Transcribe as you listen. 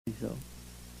So,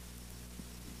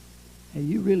 hey,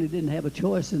 you really didn't have a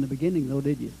choice in the beginning, though,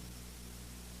 did you?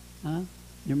 Huh?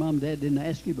 Your mom and dad didn't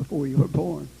ask you before you were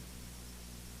born.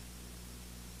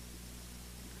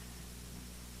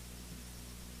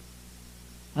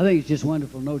 I think it's just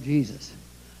wonderful to know Jesus.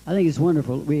 I think it's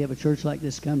wonderful that we have a church like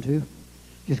this to come to.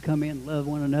 Just come in, love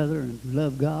one another, and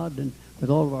love God and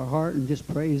with all of our heart, and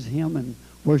just praise Him and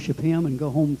worship Him, and go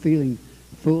home feeling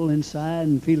full inside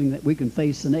and feeling that we can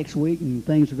face the next week and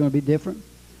things are going to be different.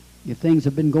 If things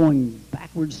have been going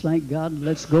backwards, thank God,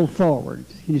 let's go forward.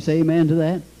 Can you say amen to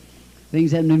that?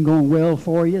 Things haven't been going well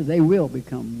for you, they will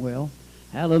become well.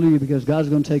 Hallelujah, because God's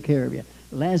going to take care of you.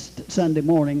 Last Sunday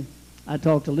morning, I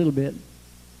talked a little bit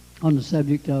on the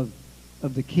subject of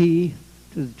the key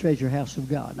to the treasure house of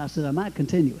God. And I said I might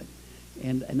continue it.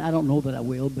 And I don't know that I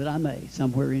will, but I may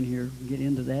somewhere in here get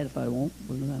into that. If I won't,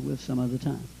 well, I will some other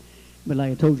time. But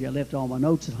like I told you, I left all my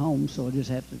notes at home, so I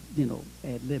just have to,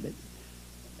 ad-lib it.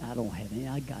 I don't have any.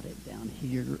 I got it down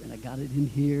here, and I got it in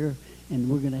here, and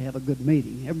we're going to have a good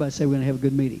meeting. Everybody say we're going to have a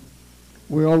good meeting.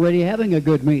 We're already having a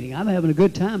good meeting. I'm having a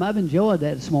good time. I've enjoyed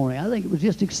that this morning. I think it was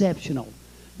just exceptional.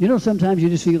 Sometimes you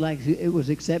just feel like it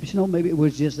was exceptional. Maybe it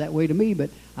was just that way to me,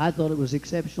 but I thought it was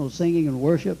exceptional singing and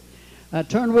worship.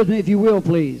 Turn with me, if you will,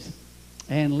 please,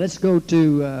 and let's go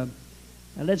to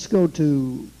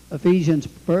Ephesians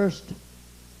first,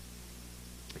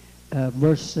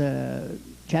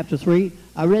 chapter 3.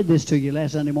 I read this to you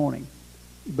last Sunday morning,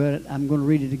 but I'm going to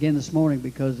read it again this morning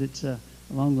because it's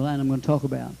along the line I'm going to talk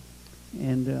about.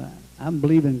 And I'm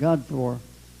believing God for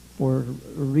a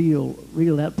real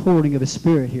outpouring of His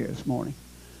Spirit here this morning.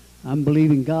 I'm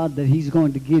believing God that He's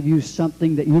going to give you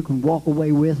something that you can walk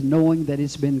away with knowing that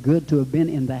it's been good to have been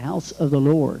in the house of the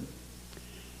Lord.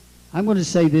 I'm going to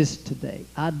say this today.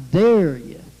 I dare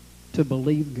you to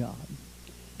believe God.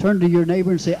 Turn to your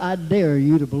neighbor and say, I dare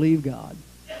you to believe God.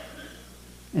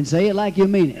 And say it like you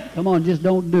mean it. Come on, just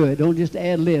don't do it. Don't just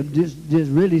ad-lib. Just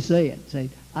really say it. Say,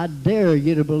 I dare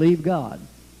you to believe God.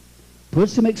 Put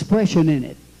some expression in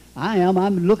it.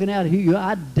 I'm looking out at you.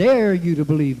 I dare you to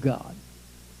believe God.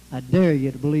 I dare you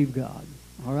to believe God.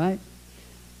 All right?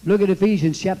 Look at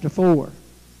Ephesians chapter 4.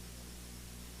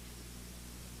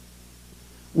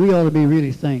 We ought to be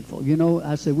really thankful.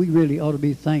 I said we really ought to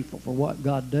be thankful for what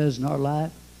God does in our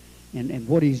life and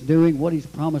what He's doing, what He's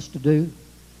promised to do,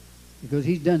 because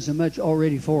He's done so much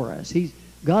already for us.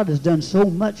 God has done so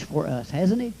much for us,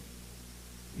 hasn't He?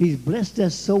 He's blessed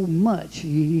us so much.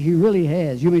 He really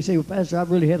has. You may say, well, Pastor,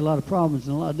 I've really had a lot of problems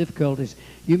and a lot of difficulties.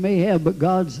 You may have, but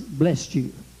God's blessed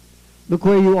you. Look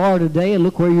where you are today and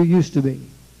look where you used to be.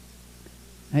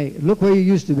 Hey, look where you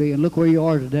used to be and look where you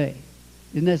are today.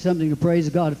 Isn't that something to praise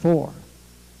God for?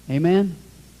 Amen?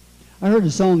 I heard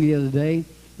a song the other day,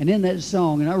 and in that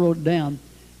song, and I wrote it down,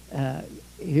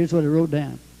 here's what I wrote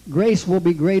down. Grace will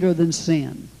be greater than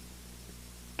sin.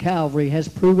 Calvary has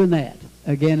proven that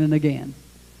again and again.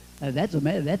 That's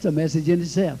a message in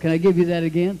itself. Can I give you that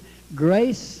again?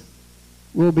 Grace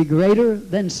will be greater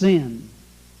than sin.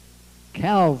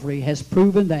 Calvary has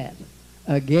proven that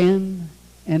again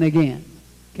and again.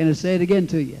 Can I say it again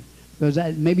to you? Because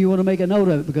maybe you want to make a note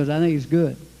of it because I think it's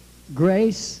good.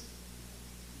 Grace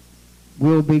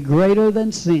will be greater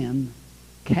than sin.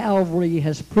 Calvary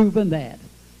has proven that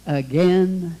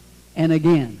again and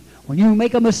again. When you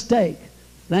make a mistake,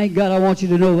 thank God, I want you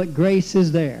to know that grace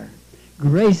is there.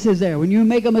 Grace is there. When you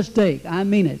make a mistake, I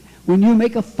mean it. When you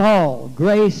make a fall,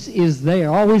 grace is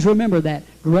there. Always remember that.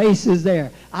 Grace is there.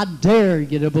 I dare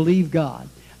you to believe God.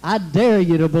 I dare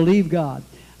you to believe God.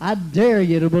 I dare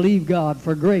you to believe God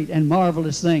for great and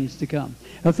marvelous things to come.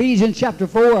 Ephesians chapter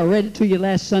 4, I read it to you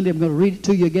last Sunday. I'm going to read it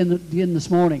to you again this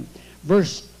morning.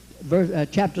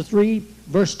 Chapter 3,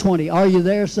 verse 20. Are you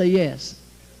there? Say yes.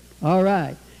 All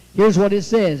right. Here's what it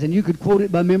says, and you could quote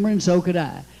it by memory, and so could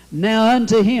I. Now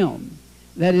unto Him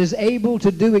that is able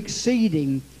to do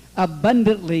exceeding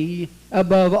abundantly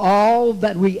above all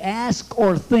that we ask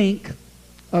or think,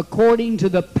 according to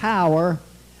the power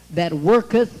that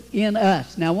worketh in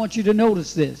us. Now I want you to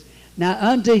notice this. Now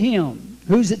unto Him,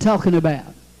 who's it talking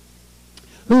about?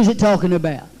 Who's it talking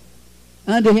about?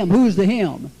 Unto Him. Who's the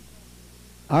Him?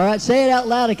 All right, say it out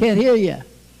loud. I can't hear you.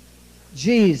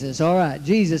 Jesus. All right,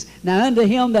 Jesus. Now unto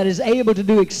Him that is able to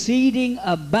do exceeding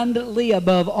abundantly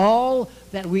above all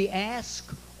that we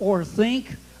ask or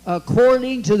think,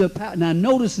 according to the power. Now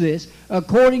notice this.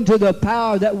 According to the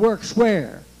power that works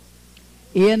where?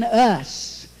 In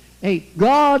us. Hey,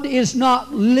 God is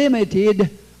not limited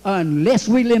unless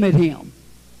we limit Him.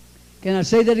 Can I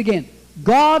say that again?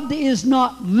 God is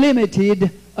not limited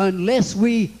unless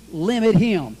we limit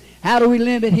Him. How do we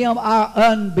limit Him? Our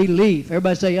unbelief.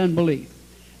 Everybody say unbelief.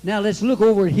 Now let's look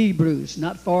over at Hebrews,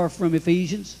 not far from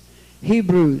Ephesians.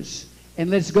 Hebrews. And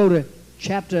let's go to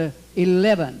chapter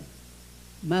 11.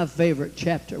 My favorite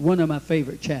chapter, one of my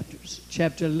favorite chapters.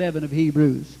 Chapter 11 of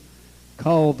Hebrews,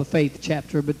 called the faith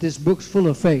chapter. But this book's full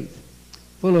of faith.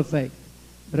 Full of faith.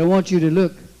 But I want you to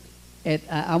look at,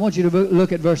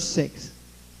 look at verse 6.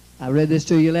 I read this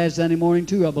to you last Sunday morning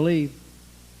too, I believe.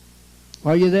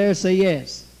 Are you there? Say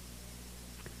yes.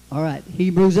 All right.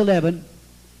 Hebrews 11,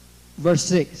 verse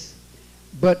 6.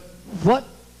 But what,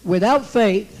 without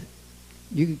faith,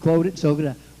 you can quote it, so could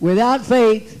I. Without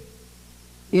faith,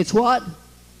 it's what?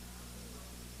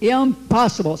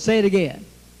 Impossible. Say it again.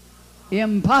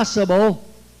 Impossible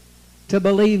to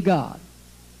believe God.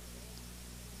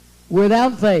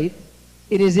 Without faith,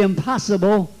 it is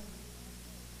impossible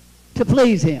to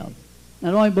please Him.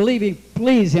 Not only believe Him,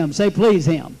 please Him. Say, please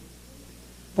Him.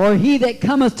 For he that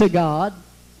cometh to God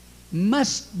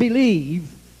must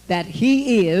believe that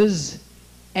He is,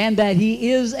 and that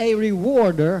He is a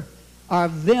rewarder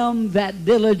of them that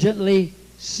diligently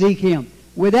seek Him.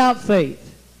 Without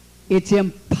faith, it's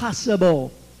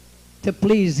impossible to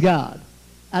please God.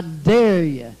 I dare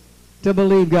you to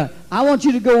believe God. I want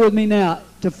you to go with me now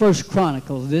to 1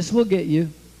 Chronicles. This will get you.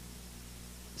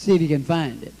 See if you can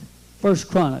find it. 1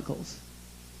 Chronicles.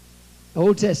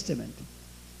 Old Testament.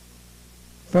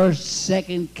 1st,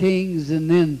 2nd Kings, and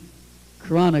then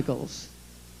Chronicles.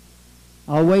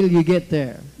 I'll wait till you get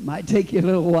there. Might take you a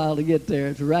little while to get there.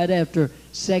 It's right after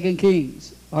 2nd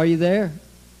Kings. Are you there?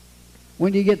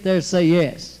 When you get there, say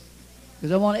yes.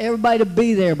 Because I want everybody to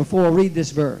be there before I read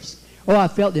this verse. Oh, I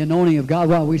felt the anointing of God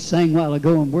while we sang a while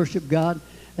ago and worshiped God.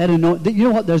 That you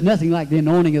know what? There's nothing like the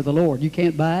anointing of the Lord. You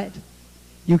can't buy it.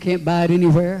 You can't buy it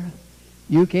anywhere.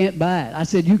 You can't buy it. I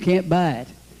said you can't buy it.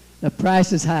 The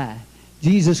price is high.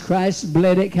 Jesus Christ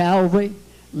bled at Calvary,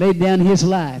 laid down His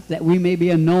life that we may be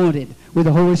anointed with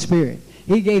the Holy Spirit.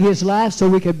 He gave His life so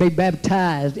we could be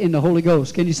baptized in the Holy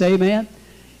Ghost. Can you say amen?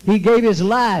 He gave His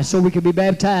life so we could be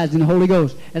baptized in the Holy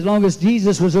Ghost. As long as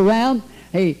Jesus was around,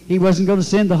 hey, He wasn't going to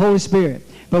send the Holy Spirit.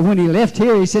 But when He left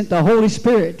here, He sent the Holy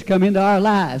Spirit to come into our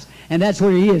lives. And that's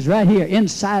where He is, right here,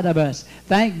 inside of us.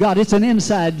 Thank God. It's an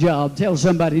inside job. Tell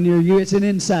somebody near you it's an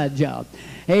inside job.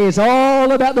 Hey, it's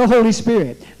all about the Holy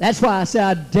Spirit. That's why I say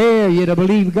I dare you to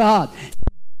believe God.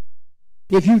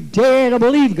 If you dare to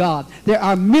believe God, there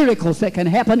are miracles that can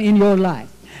happen in your life.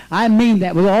 I mean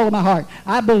that with all of my heart.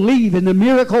 I believe in the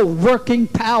miracle working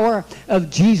power of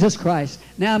Jesus Christ.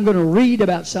 Now I'm going to read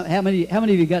about some. How many of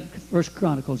you got 1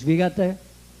 Chronicles? Have you got there?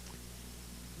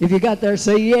 If you got there,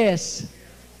 say yes.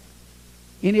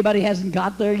 Anybody hasn't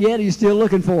got there yet? Are you still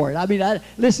looking for it? I mean,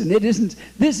 listen, it isn't.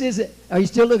 This isn't. Are you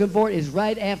still looking for it? It's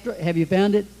right after. Have you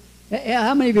found it?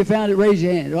 How many of you found it? Raise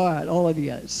your hand. All right, all of you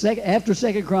got it. After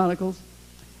 2 Chronicles.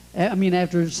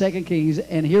 After 2 Kings,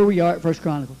 and here we are at 1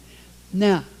 Chronicles.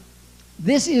 Now,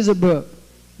 this is a book,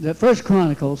 the 1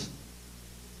 Chronicles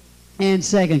and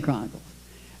 2 Chronicles.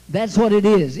 That's what it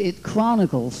is. It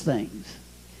chronicles things.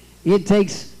 It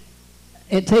takes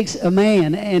a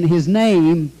man and his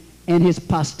name and his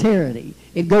posterity.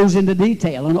 It goes into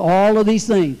detail on all of these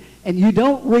things. And you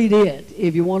don't read it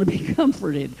if you want to be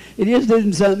comforted. It just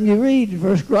isn't something you read in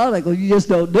 1 Chronicles. You just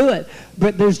don't do it.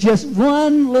 But there's just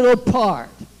one little part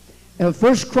of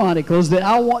 1 Chronicles that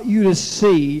I want you to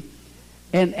see.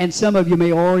 And some of you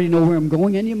may already know where I'm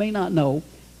going, and you may not know.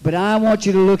 But I want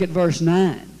you to look at verse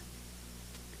 9.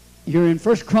 You're in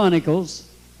 1 Chronicles,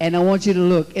 and I want you to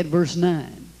look at verse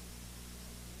 9.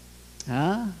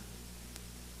 Huh?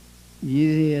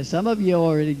 Yeah, some of you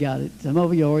already got it. Some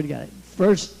of you already got it.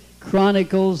 1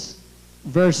 Chronicles,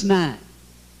 verse 9.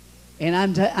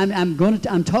 And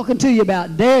I'm talking to you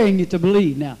about daring you to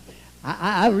believe. Now,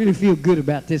 I really feel good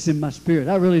about this in my spirit.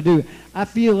 I really do. I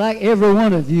feel like every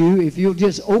one of you, if you'll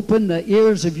just open the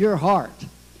ears of your heart,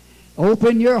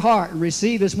 open your heart and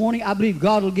receive this morning, I believe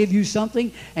God will give you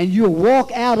something, and you'll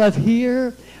walk out of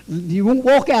here. You won't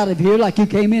walk out of here like you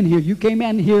came in here. You came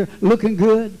in here looking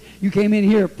good. You came in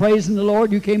here praising the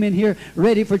Lord. You came in here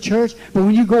ready for church. But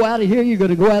when you go out of here, you're going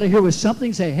to go out of here with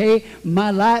something. Say, hey, my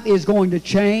life is going to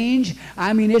change.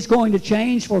 I mean, it's going to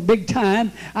change for big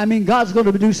time. I mean, God's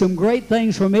going to do some great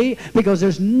things for me, because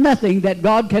there's nothing that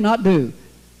God cannot do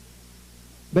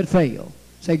but fail.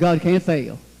 Say, God can't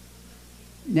fail.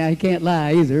 Now, He can't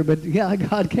lie either, but yeah,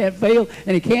 God can't fail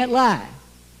and He can't lie.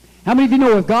 How many of you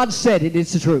know if God said it,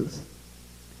 it's the truth?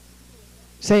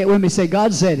 Say it with me. Say,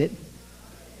 God said it.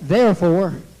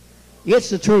 Therefore,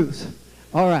 it's the truth.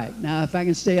 All right. Now, if I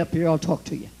can stay up here, I'll talk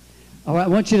to you. All right. I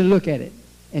want you to look at it.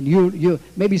 And you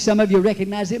maybe some of you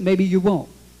recognize it. Maybe you won't.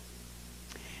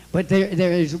 But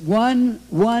there is one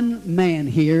man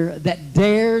here that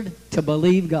dared to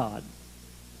believe God.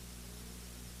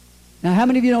 Now, how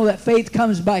many of you know that faith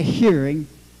comes by hearing?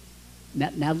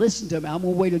 Now listen to me. I'm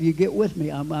going to wait till you get with me.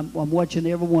 I'm watching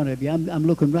every one of you. I'm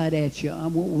looking right at you.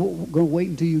 I'm going to wait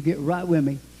until you get right with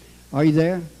me. Are you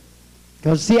there?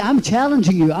 Because, see, I'm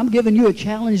challenging you. I'm giving you a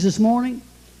challenge this morning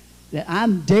that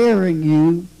I'm daring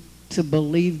you to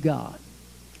believe God.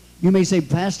 You may say,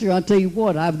 Pastor, I'll tell you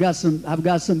what, I've got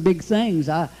some big things.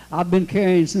 I've been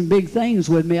carrying some big things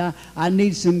with me. I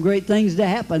need some great things to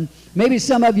happen. Maybe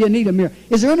some of you need a miracle.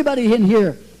 Is there anybody in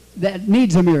here that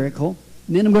needs a miracle?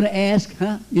 And then I'm going to ask,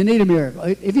 you need a miracle.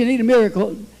 If you need a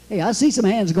miracle, hey, I see some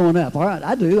hands going up. All right,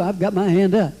 I do. I've got my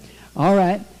hand up. All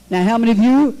right. Now, how many of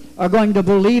you are going to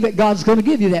believe that God's going to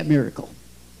give you that miracle?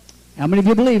 How many of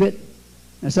you believe it?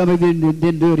 Now, some of you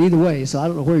didn't do it either way, so I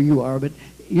don't know where you are. But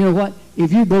you know what?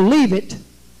 If you believe it,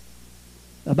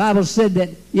 the Bible said that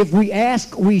if we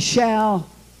ask, we shall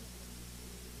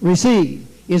receive.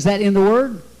 Is that in the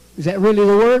Word? Is that really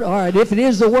the Word? All right, if it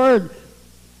is the Word,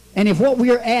 and if what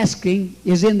we are asking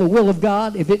is in the will of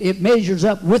God, if it measures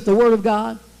up with the Word of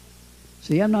God,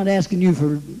 see, I'm not asking you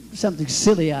for something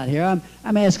silly out here.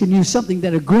 I'm asking you something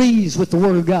that agrees with the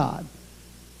Word of God.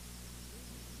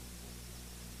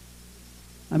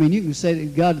 I mean, you can say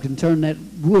that God can turn that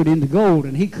wood into gold,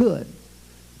 and He could.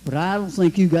 But I don't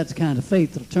think you've got the kind of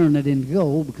faith that'll turn that into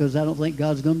gold, because I don't think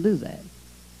God's going to do that.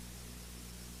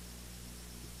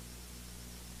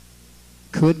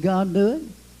 Could God do it?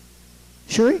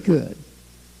 Sure He could.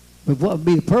 But what would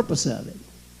be the purpose of it?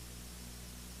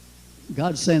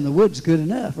 God's saying the wood's good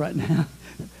enough right now.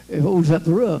 It holds up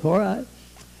the roof, all right?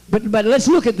 But let's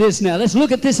look at this now. Let's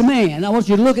look at this man. I want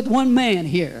you to look at one man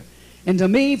here. And to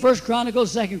me, 1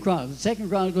 Chronicles, 2 Chronicles. 2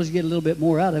 Chronicles, you get a little bit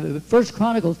more out of it. But 1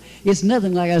 Chronicles, it's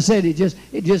nothing like I said. It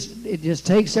just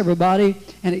takes everybody,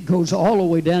 and it goes all the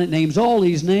way down. It names all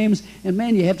these names. And,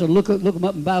 man, you have to look them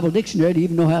up in Bible dictionary to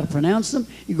even know how to pronounce them.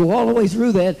 You go all the way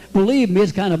through that. Believe me,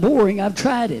 it's kind of boring. I've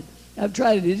tried it.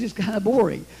 It's just kind of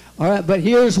boring. All right, but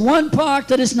here's one part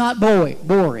that is not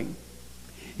boring.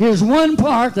 Here's one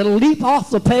part that'll leap off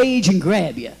the page and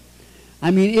grab you. I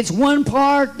mean, it's one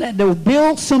part that will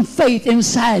build some faith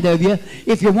inside of you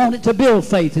if you want it to build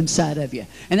faith inside of you.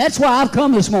 And that's why I've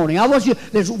come this morning.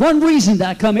 There's one reason that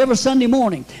I come every Sunday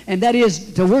morning, and that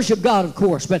is to worship God, of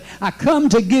course. But I come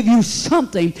to give you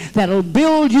something that'll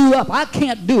build you up. I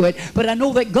can't do it, but I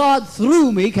know that God,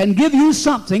 through me, can give you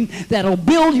something that'll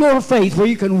build your faith, where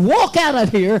you can walk out of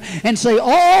here and say,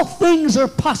 all things are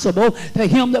possible to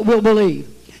him that will believe.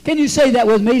 Can you say that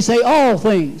with me? Say, all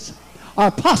things are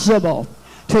possible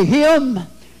to him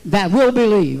that will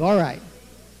believe. All right.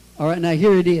 All right, now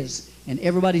here it is. And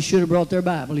everybody should have brought their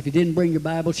Bible. If you didn't bring your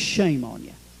Bible, shame on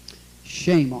you.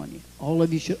 Shame on you. All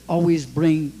of you should always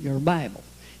bring your Bible.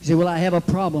 You say, well, I have a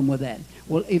problem with that.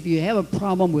 Well, if you have a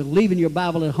problem with leaving your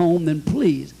Bible at home, then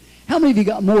please. How many of you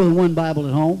got more than one Bible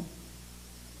at home?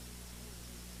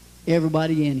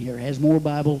 Everybody in here has more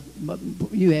Bibles.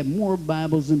 You have more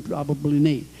Bibles than probably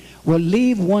need. Well,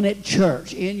 leave one at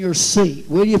church in your seat,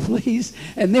 will you please?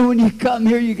 And then when you come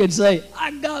here, you can say,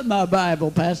 I got my Bible,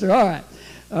 Pastor. All right.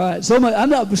 All right. So I'm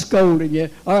not scolding you.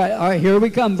 All right, here we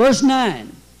come. Verse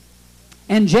 9.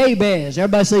 And Jabez.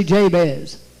 Everybody say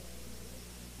Jabez.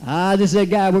 This is a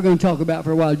guy we're going to talk about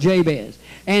for a while, Jabez.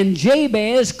 And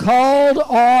Jabez called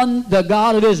on the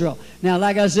God of Israel. Now,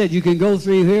 like I said, you can go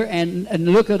through here and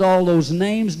look at all those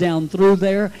names down through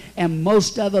there, and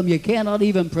most of them you cannot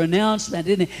even pronounce. And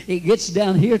then it gets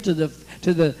down here to the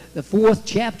 4th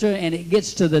chapter, and it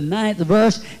gets to the 9th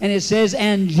verse, and it says,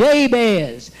 and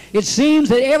Jabez. It seems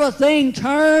that everything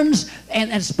turns,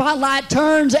 and spotlight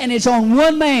turns, and it's on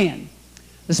one man.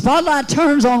 The spotlight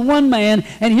turns on one man,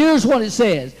 and here's what it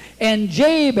says. And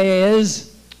Jabez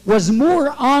was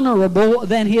more honorable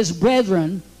than his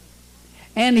brethren,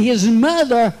 and his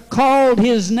mother called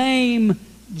his name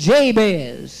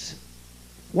Jabez.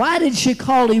 Why did she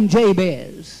call him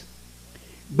Jabez?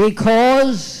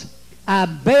 Because I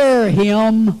bear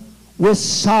him with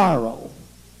sorrow.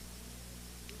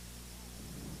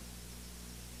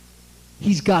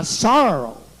 He's got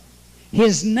sorrow.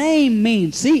 His name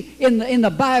means, see, in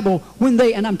the Bible, when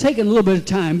they, and I'm taking a little bit of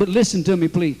time, but listen to me,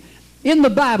 please. In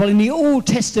the Bible, in the Old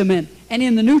Testament and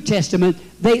in the New Testament,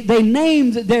 they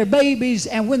named their babies,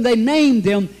 and when they named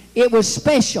them, it was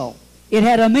special. It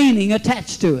had a meaning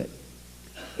attached to it.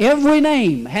 Every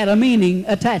name had a meaning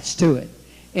attached to it.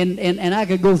 And I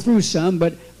could go through some,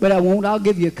 but I won't. I'll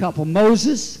give you a couple.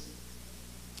 Moses,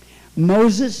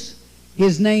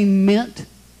 his name meant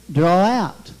draw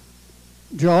out.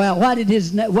 Draw out. Why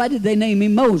did they name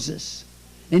him Moses?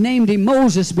 They named him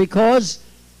Moses because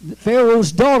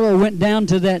Pharaoh's daughter went down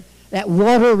to that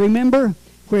water, remember,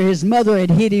 where his mother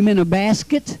had hid him in a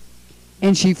basket,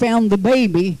 and she found the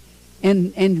baby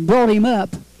and brought him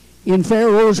up in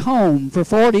Pharaoh's home. For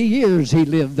 40 years he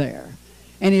lived there.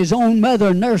 And his own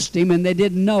mother nursed him, and they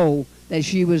didn't know that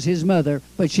she was his mother,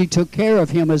 but she took care of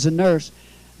him as a nurse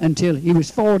until he was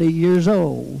 40 years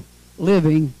old,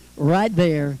 living right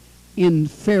there in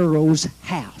Pharaoh's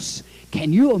house.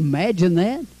 Can you imagine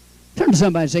that? Turn to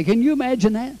somebody and say, can you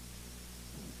imagine that?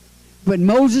 But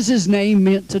Moses' name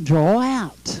meant to draw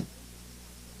out.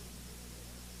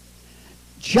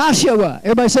 Joshua.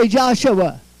 Everybody say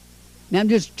Joshua. Now I'm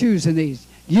just choosing these.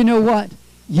 You know what?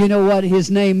 You know what his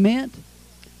name meant?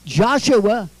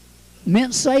 Joshua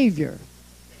meant Savior.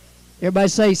 Everybody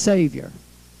say Savior.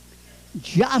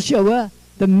 Joshua,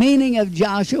 the meaning of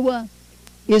Joshua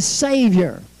is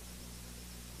Savior.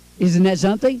 Isn't that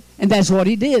something? And that's what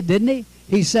he did, didn't he?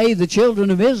 He saved the children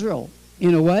of Israel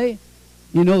in a way.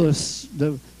 You know,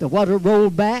 the water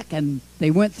rolled back and they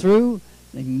went through.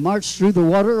 They marched through the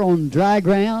water on dry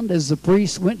ground as the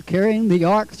priests went carrying the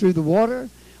ark through the water.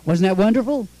 Wasn't that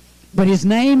wonderful? But his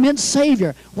name meant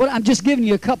Savior. Well, I'm just giving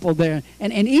you a couple there.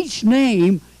 And each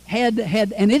name had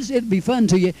and it'd be fun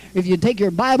to you if you take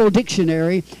your Bible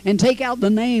dictionary and take out the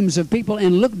names of people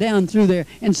and look down through there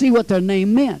and see what their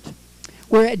name meant.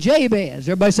 We're at Jabez.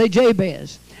 Everybody say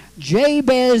Jabez.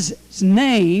 Jabez's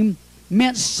name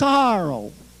meant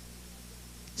sorrow.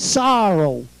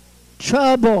 Sorrow.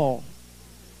 Trouble.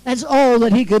 That's all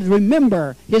that he could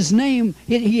remember. His name,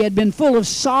 he had been full of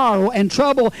sorrow and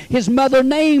trouble. His mother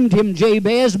named him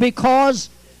Jabez because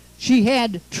she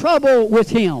had trouble with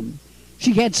him.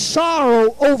 She had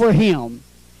sorrow over him.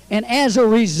 And as a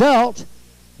result,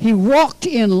 he walked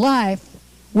in life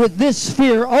with this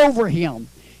fear over him.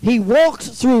 He walked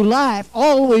through life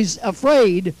always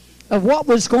afraid of what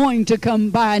was going to come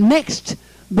by next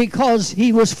because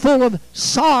he was full of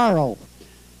sorrow.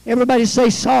 Everybody say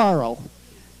sorrow.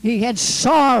 He had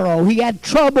sorrow, he had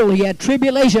trouble, he had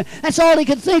tribulation. That's all he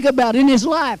could think about in his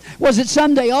life. Was it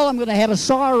someday, all I'm going to have is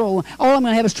sorrow, all I'm going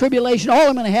to have is tribulation, all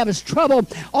I'm going to have is trouble,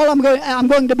 I'm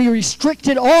going to be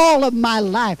restricted all of my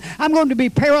life. I'm going to be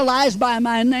paralyzed by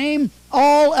my name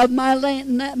all of my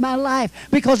life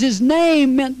because his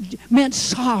name meant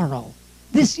sorrow.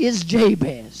 This is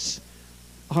Jabez.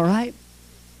 All right?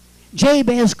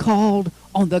 Jabez called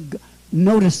on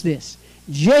notice this.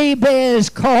 Jabez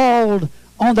called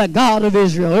on the God of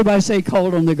Israel. Everybody say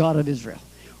called on the God of Israel.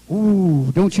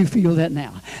 Ooh, don't you feel that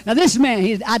now? Now this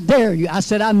man, I dare you. I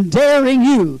said, I'm daring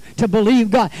you to believe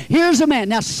God. Here's a man.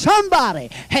 Now somebody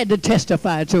had to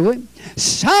testify to him.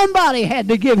 Somebody had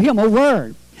to give him a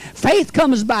word. Faith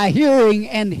comes by hearing,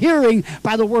 and hearing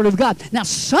by the word of God. Now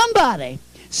somebody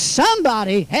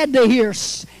had to hear,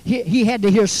 he had to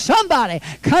hear somebody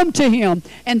come to him,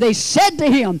 and they said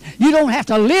to him, you don't have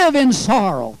to live in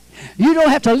sorrow. You don't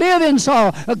have to live in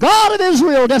sorrow. The God of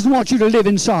Israel doesn't want you to live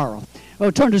in sorrow. Oh,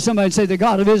 turn to somebody and say, the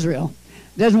God of Israel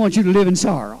doesn't want you to live in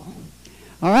sorrow.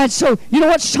 All right, so you know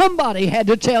what? Somebody had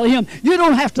to tell him, you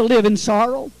don't have to live in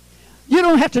sorrow. You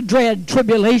don't have to dread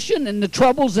tribulation and the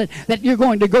troubles that you're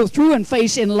going to go through and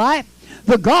face in life.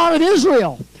 The God of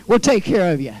Israel will take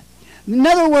care of you. In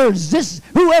other words,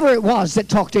 whoever it was that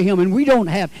talked to him, and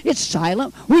it's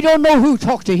silent. We don't know who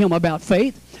talked to him about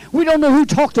faith. We don't know who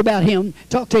talked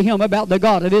to him about the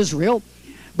God of Israel.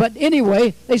 But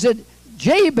anyway, they said,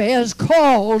 Jabez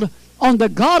called on the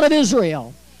God of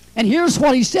Israel. And here's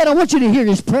what he said. I want you to hear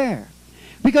his prayer.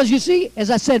 Because you see, as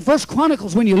I said, First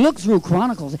Chronicles, when you look through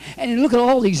Chronicles and you look at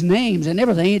all these names and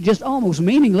everything, it's just almost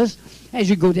meaningless as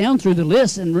you go down through the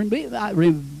list. And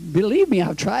believe me,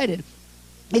 I've tried it.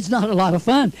 It's not a lot of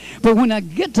fun. But when I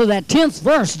get to that 10th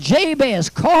verse, Jabez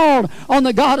called on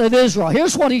the God of Israel.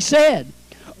 Here's what he said.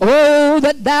 Oh,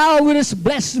 that thou wouldest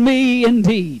bless me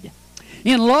indeed.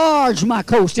 Enlarge my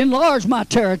coast, enlarge my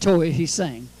territory, he's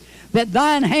saying. That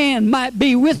thine hand might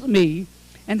be with me,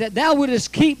 and that thou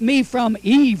wouldest keep me from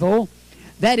evil,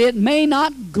 that it may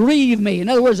not grieve me. In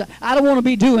other words, I don't want to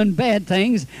be doing bad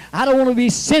things. I don't want to be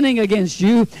sinning against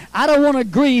you. I don't want to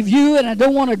grieve you, and I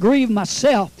don't want to grieve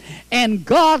myself. And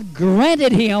God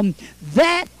granted him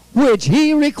that which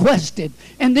he requested.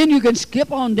 And then you can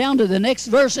skip on down to the next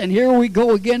verse, and here we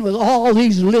go again with all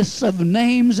these lists of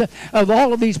names of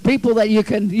all of these people that you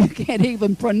can't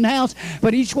even pronounce,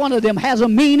 but each one of them has a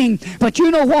meaning. But you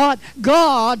know what?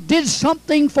 God did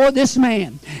something for this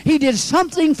man. He did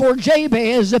something for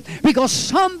Jabez because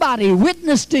somebody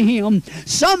witnessed to him.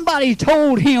 Somebody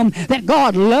told him that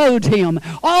God loved him.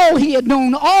 All he had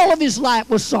known all of his life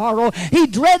was sorrow. He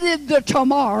dreaded the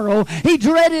tomorrow. He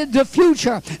dreaded the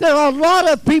future. There are a lot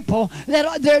of people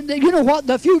that you know what?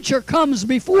 The future comes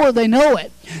before they know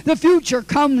it. The future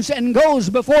comes and goes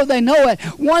before they know it.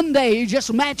 One day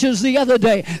just matches the other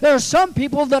day. There are some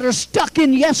people that are stuck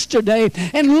in yesterday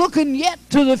and looking yet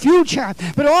to the future.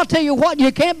 But I'll tell you what,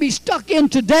 you can't be stuck in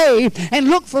today and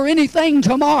look for anything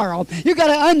tomorrow. You got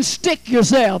to unstick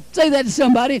yourself. Say that to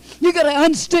somebody. You got to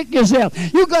unstick yourself.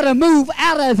 You got to move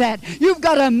out of that. You've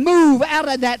got to move out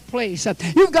of that place.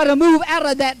 You've got to move out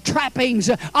of that trappings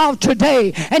of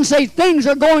today and say things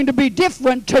are going to be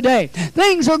different today.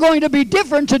 Things are going to be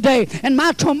different today, and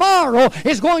my tomorrow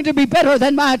is going to be better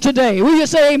than my today. Will you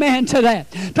say amen to that?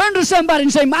 Turn to somebody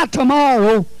and say, my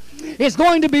tomorrow is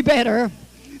going to be better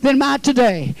than my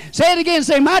today. Say it again.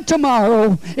 Say, my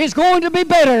tomorrow is going to be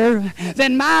better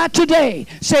than my today.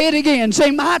 Say it again.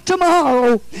 Say, my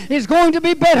tomorrow is going to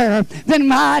be better than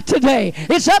my today.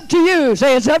 It's up to you.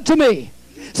 Say, it's up to me.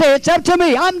 Say, it's up to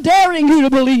me. I'm daring you to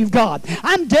believe God.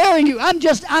 I'm daring you.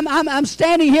 I'm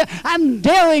standing here. I'm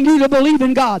daring you to believe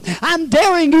in God. I'm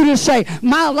daring you to say,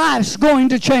 my life's going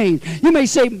to change. You may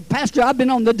say, Pastor, I've been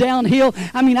on the downhill.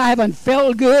 I mean, I haven't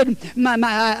felt good.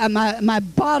 My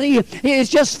body, it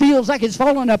just feels like it's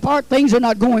falling apart. Things are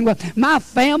not going well. My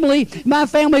family,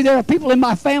 there are people in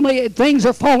my family, things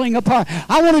are falling apart.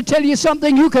 I want to tell you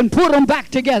something. You can put them back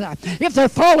together. If they're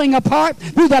falling apart,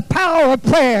 through the power of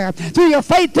prayer, through your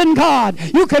faith in God,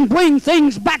 you can bring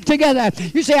things back together.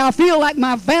 You say, I feel like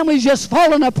my family's just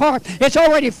falling apart. It's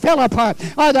already fell apart.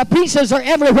 The pieces are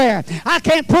everywhere. I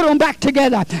can't put them back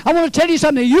together. I want to tell you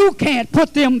something. You can't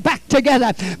put them back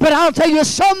together. But I'll tell you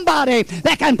somebody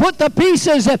that can put the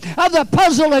pieces of the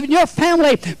puzzle of your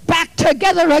family back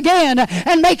together again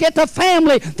and make it the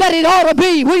family that it ought to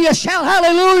be. Will you shout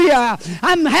hallelujah?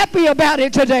 I'm happy about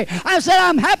it today. I said,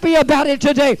 I'm happy about it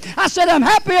today. I said, I'm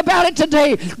happy about it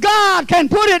today. God can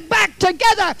put it back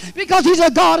together because He's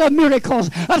a God of miracles,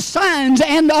 of signs,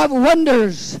 and of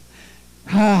wonders.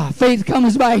 Faith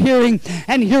comes by hearing,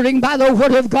 and hearing by the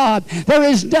Word of God. There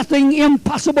is nothing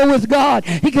impossible with God.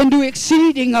 He can do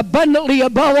exceeding abundantly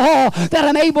above all that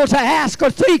I'm able to ask or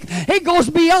think. It goes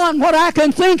beyond what I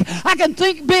can think. I can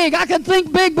think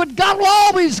big, but God will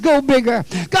always go bigger.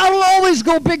 God will always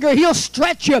go bigger. He'll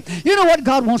stretch you. You know what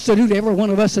God wants to do to every one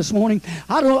of us this morning?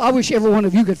 I wish every one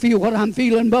of you could feel what I'm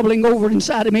feeling bubbling over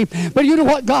inside of me. But you know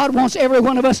what God wants every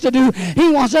one of us to do? He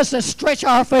wants us to stretch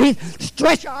our faith,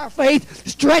 stretch our faith,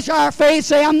 stretch our faith.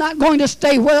 Say, I'm not going to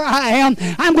stay where I am.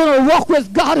 I'm going to walk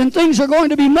with God, and things are going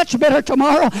to be much better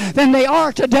tomorrow than they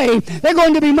are today. They're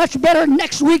going to be much better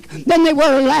next week than they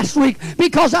were last week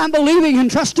because I'm believing and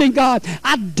trusting God.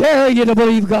 I dare you to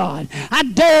believe God. I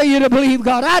dare you to believe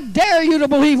God. I dare you to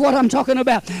believe what I'm talking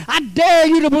about. I dare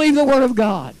you to believe the Word of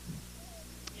God.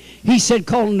 He said,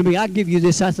 call unto me. I'll give you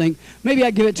this, I think. Maybe I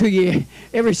give it to you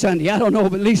every Sunday. I don't know,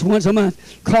 but at least once a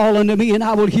month. Call unto me, and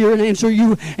I will hear and answer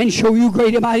you and show you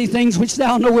great and mighty things which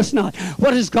thou knowest not.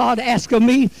 What does God ask of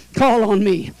me? Call on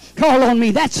me. Call on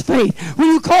me. That's faith. When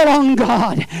you call on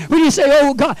God, when you say,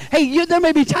 oh God, hey, there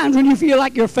may be times when you feel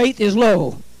like your faith is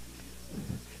low.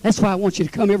 That's why I want you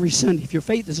to come every Sunday. If your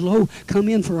faith is low, come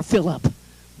in for a fill-up.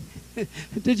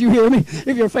 Did you hear me?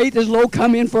 If your faith is low,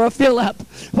 come in for a fill-up.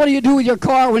 What do you do with your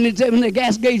car when the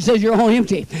gas gauge says you're on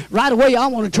empty? Right away, I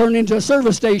want to turn into a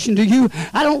service station. Do you?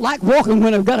 I don't like walking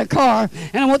when I've got a car,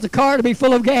 and I want the car to be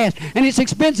full of gas. And it's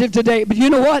expensive today. But you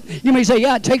know what? You may say,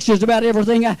 yeah, it takes just about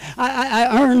everything I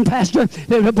earn, Pastor,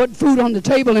 to put food on the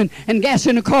table and gas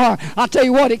in the car. I'll tell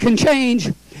you what, it can change.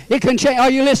 It can change. Are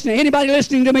you listening? Anybody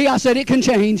listening to me? I said it can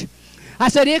change. I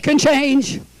said it can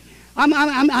change.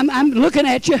 I'm looking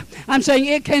at you. I'm saying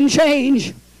it can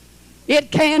change.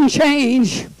 It can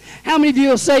change. How many of you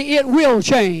will say it will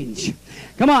change?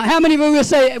 Come on. How many of you will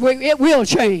say it will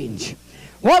change?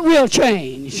 What will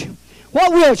change?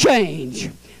 What will change?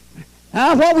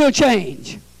 What will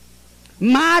change?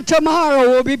 My tomorrow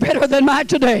will be better than my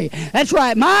today. That's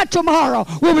right. My tomorrow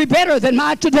will be better than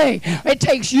my today. It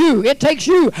takes you. It takes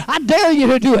you. I dare you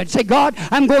to do it. Say, God,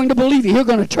 I'm going to believe you. You're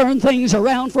going to turn things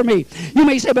around for me. You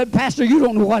may say, but Pastor, you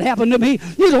don't know what happened to me.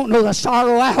 You don't know the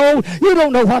sorrow I hold. You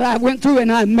don't know what I went through,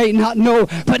 and I may not know.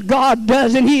 But God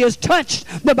does, and He is touched.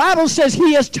 The Bible says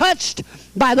He is touched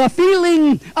by the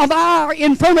feeling of our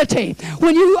infirmity.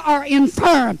 When you are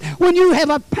infirm, when you have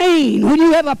a pain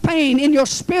in your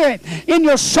spirit, in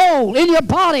your soul, in your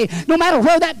body, no matter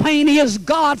where that pain is,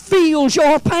 God feels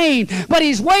your pain. But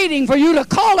He's waiting for you to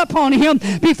call upon Him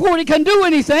before He can do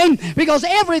anything, because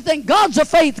everything, God's a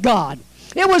faith God.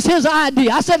 It was his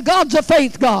idea. I said, God's a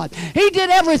faith God. He did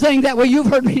everything that way. You've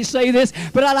heard me say this,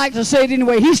 but I like to say it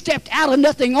anyway. He stepped out of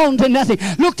nothing onto nothing,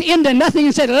 looked into nothing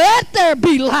and said, let there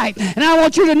be light. And I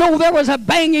want you to know there was a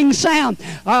banging sound.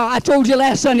 I told you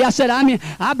last Sunday, I said,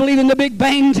 I believe in the Big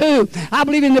Bang too. I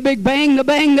believe in the Big Bang, the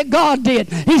bang that God did.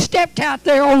 He stepped out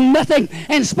there on nothing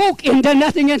and spoke into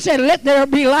nothing and said, let there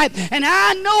be light. And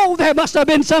I know there must have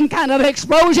been some kind of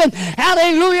explosion.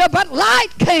 Hallelujah. But light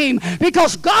came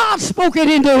because God spoke it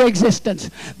into existence.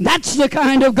 That's the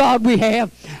kind of God we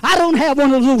have. I don't have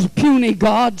one of those puny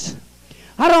gods.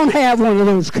 I don't have one of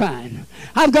those kind.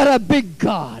 I've got a big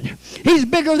God. He's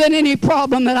bigger than any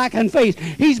problem that I can face.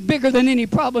 He's bigger than any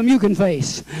problem you can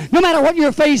face. No matter what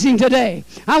you're facing today,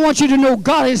 I want you to know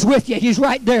God is with you. He's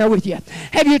right there with you.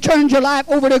 Have you turned your life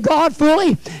over to God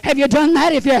fully? Have you done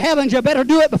that? If you haven't, you better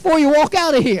do it before you walk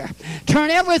out of here. Turn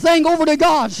everything over to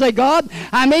God. Say, God,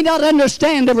 I may not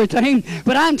understand everything,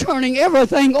 but I'm turning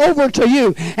everything over to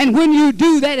you. And when you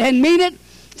do that and mean it,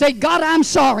 say, God, I'm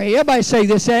sorry. Everybody say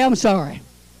this. Say, I'm sorry.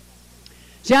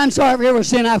 Say, I'm sorry for every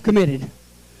sin I've committed.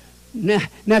 Now,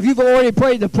 if you've already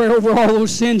prayed the prayer over all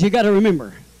those sins, you got to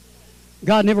remember,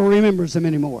 God never remembers them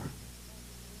anymore.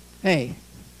 Hey,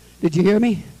 did you hear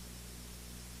me?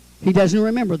 He doesn't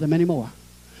remember them anymore.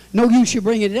 No use you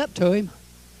bringing it up to him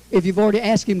if you've already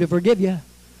asked him to forgive you.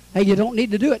 Hey, you don't need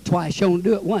to do it twice. You only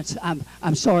do it once.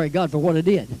 I'm sorry, God, for what I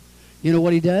did. You know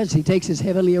what he does? He takes his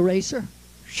heavenly eraser,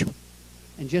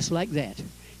 and just like that,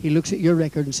 he looks at your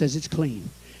record and says it's clean.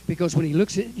 Because when he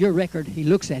looks at your record, he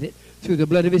looks at it through the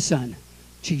blood of his Son,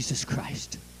 Jesus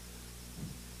Christ.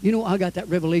 You know, I got that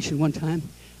revelation one time.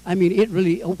 I mean, it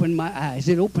really opened my eyes.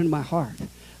 It opened my heart.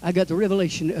 I got the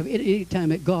revelation of any time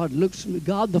that God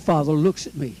the Father looks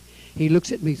at me. He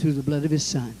looks at me through the blood of his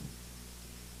Son.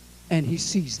 And he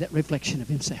sees that reflection of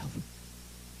himself.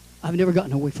 I've never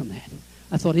gotten away from that.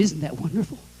 I thought, isn't that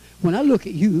wonderful? When I look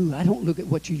at you, I don't look at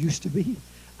what you used to be.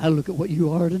 I look at what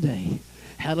you are today.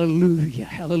 Hallelujah,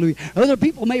 hallelujah. Other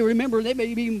people may remember, they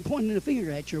may be even pointing a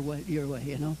finger at your way,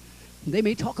 you know. They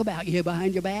may talk about you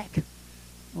behind your back.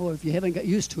 Or if you haven't got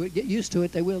used to it, get used to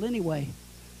it, they will anyway.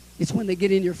 It's when they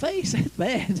get in your face, that's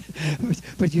bad.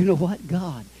 But you know what?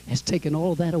 God has taken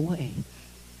all of that away.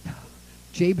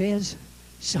 Jabez,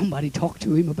 somebody talked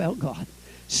to him about God.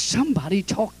 Somebody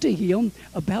talked to him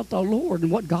about the Lord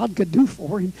and what God could do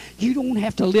for him. You don't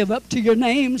have to live up to your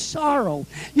name, sorrow.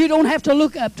 You don't have to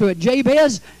look up to it,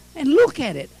 Jabez, and look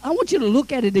at it. I want you to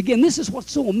look at it again. This is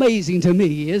what's so amazing to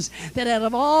me is that out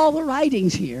of all the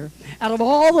writings here, out of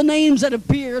all the names that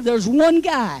appear, there's one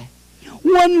guy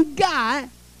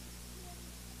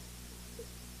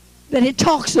that it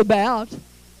talks about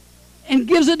and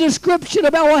gives a description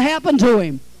about what happened to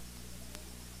him.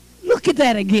 Look at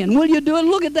that again. Will you do it?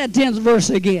 Look at that 10th verse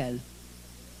again.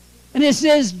 And it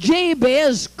says,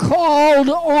 Jabez called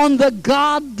on the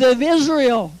God of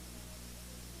Israel.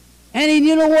 And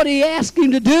you know what he asked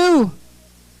him to do?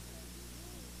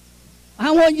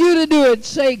 I want you to do it.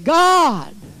 Say,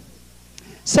 God.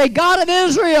 Say, God of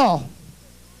Israel,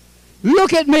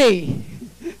 look at me.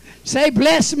 Say,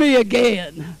 bless me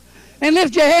again. And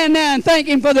lift your hand now and thank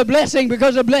him for the blessing,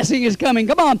 because the blessing is coming.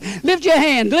 Come on, lift your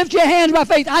hand. Lift your hands by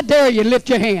faith. I dare you to lift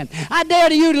your hand. I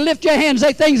dare you to lift your hand and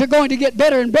say things are going to get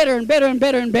better and better and better and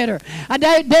better and better. I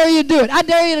dare you to do it. I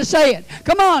dare you to say it.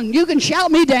 Come on, you can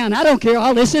shout me down. I don't care.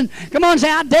 I'll listen. Come on,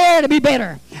 say, I dare to be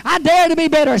better. I dare to be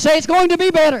better. Say, it's going to be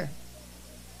better.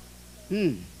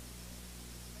 Who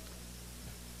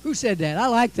said that? I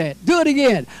like that. Do it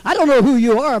again. I don't know who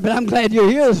you are, but I'm glad you're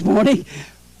here this morning.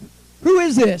 Who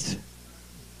is this?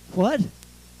 What?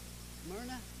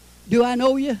 Myrna? Do I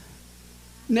know you?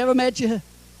 Never met you?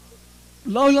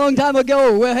 Long time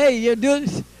ago. Well, hey, you're doing,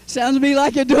 sounds to me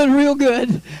like you're doing real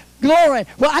good. Glory.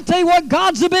 Well, I tell you what,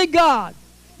 God's a big God.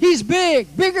 He's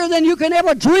big, bigger than you can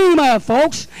ever dream of,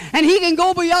 folks. And he can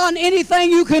go beyond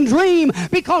anything you can dream,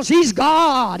 because he's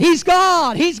God. He's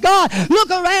God. He's God.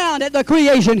 Look around at the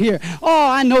creation here. Oh,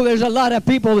 I know there's a lot of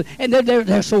people, and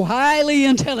they're so highly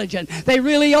intelligent. They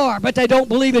really are, but they don't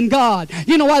believe in God.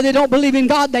 You know why they don't believe in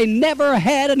God? They never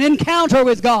had an encounter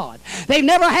with God. They've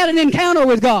never had an encounter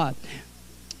with God.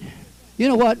 You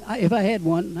know what? If I had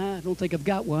one, I don't think I've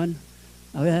got one.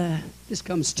 This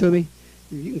comes to me.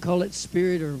 You can call it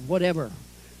spirit or whatever,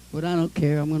 but I don't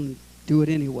care. I'm going to do it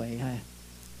anyway. I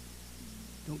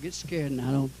don't get scared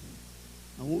now.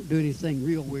 I won't do anything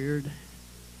real weird.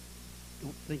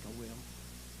 Don't think I will.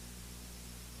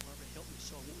 Lord, help me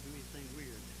so I won't do anything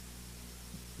weird.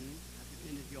 I've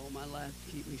depended on you all my life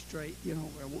to keep me straight, you know,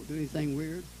 where I won't do anything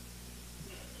weird.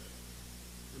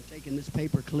 I'm taking this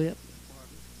paper clip.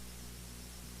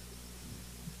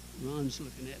 Ron's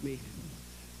looking at me.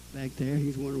 back there.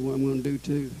 He's wondering what I'm going to do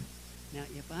too. Now,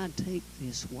 if I take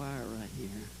this wire right here,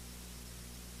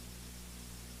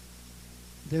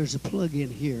 there's a plug-in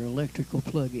here, electrical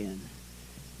plug-in.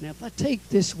 Now, if I take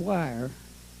this wire,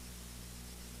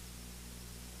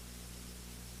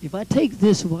 you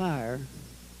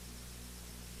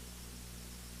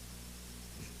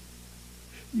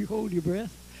hold your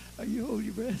breath. You hold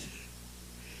your breath.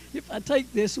 If I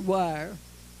take this wire,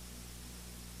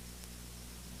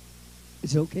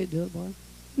 is it okay to do it, Barb?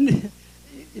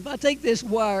 If I take this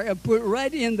wire and put it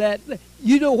right in that,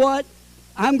 you know what?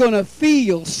 I'm going to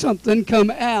feel something come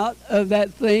out of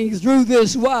that thing through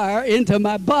this wire into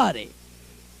my body.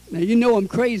 Now, you know I'm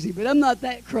crazy, but I'm not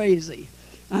that crazy.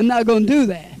 I'm not going to do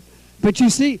that. But you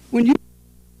see, when you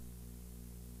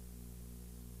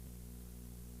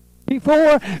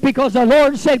before, because the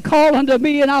Lord said, call unto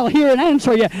me and I'll hear and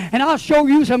answer you, and I'll show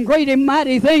you some great and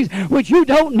mighty things which you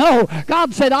don't know.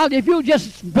 God said, if you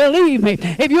just believe me,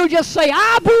 if you just say,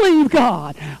 I believe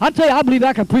God. I tell you, I believe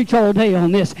I could preach all day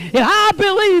on this. If I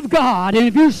believe God, and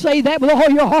if you say that with all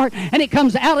your heart, and it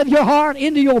comes out of your heart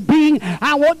into your being,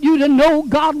 I want you to know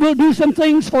God will do some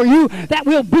things for you that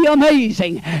will be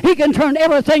amazing. He can turn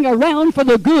everything around for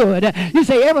the good. You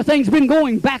say everything's been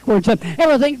going backwards.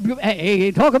 Everything,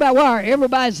 hey, talk about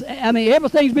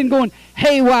everything's been going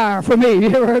haywire for me. You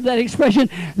ever heard that expression?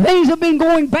 Things have been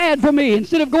going bad for me.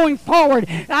 Instead of going forward,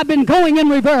 I've been going in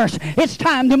reverse. It's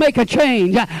time to make a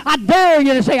change. I dare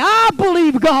you to say, I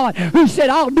believe God, who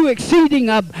said, I'll do exceeding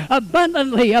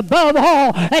abundantly above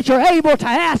all that you're able to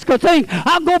ask or think.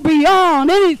 I'll go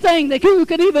beyond anything that you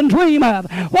could even dream of.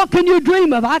 What can you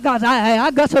dream of? I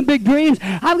got some big dreams.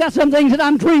 I've got some things that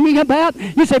I'm dreaming about.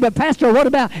 You say, but Pastor, what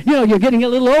about, you're getting a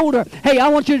little older. Hey, I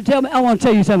want to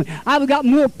tell you something. I've got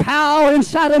more power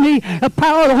inside of me, the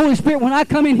power of the Holy Spirit. When I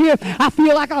come in here, I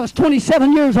feel like I was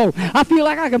 27 years old. I feel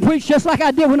like I can preach just like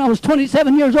I did when I was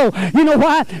 27 years old. You know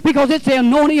why? Because it's the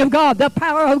anointing of God, the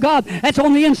power of God that's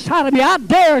on the inside of me. I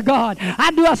dare God.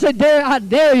 I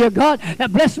dare you, God, to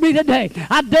bless me today.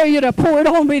 I dare you to pour it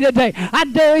on me today. I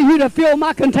dare you to fill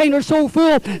my container so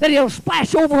full that it'll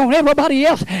splash over on everybody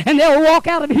else, and they'll walk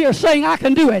out of here saying, I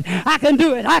can do it. I can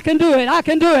do it. I can do it. I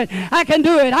can do it. I can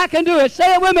do it. I can do it.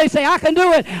 Say it with me. Say, I can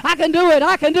do it. I can do it.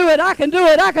 I can do it. I can do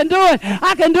it. I can do it.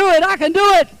 I can do it. I can do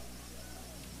it.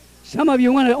 Some of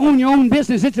you want to own your own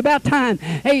business. It's about time.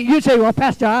 Hey, you say, well,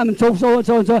 Pastor, I'm so and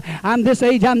so. I'm this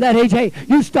age, I'm that age. Hey,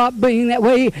 you stop being that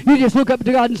way. You just look up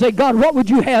to God and say, God, what would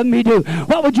you have me do?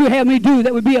 What would you have me do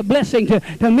that would be a blessing to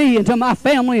me and to my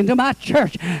family and to my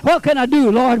church? What can I do,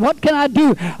 Lord? What can I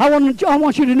do? I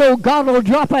want you to know God will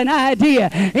drop an idea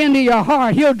into your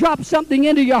heart. He'll drop something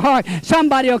into your heart.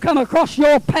 Somebody will come across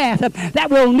your path that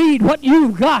will need what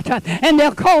you've got, and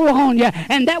they'll call on you,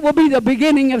 and that will be the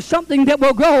beginning of something that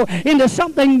will grow into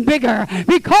something bigger,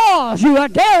 because you are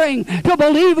daring to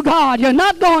believe God. You're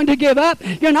not going to give up.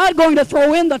 You're not going to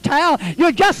throw in the towel.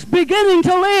 You're just beginning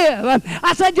to live.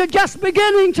 I said you're just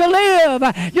beginning to live.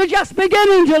 You're just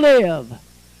beginning to live.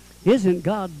 Isn't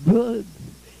God good?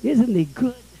 Isn't He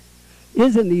good?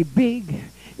 Isn't He big?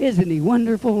 Isn't He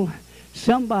wonderful?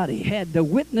 Somebody had to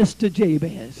witness to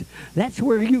Jabez. That's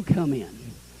where you come in.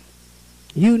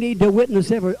 You need to witness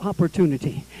every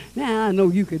opportunity. Now, I know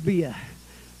you could be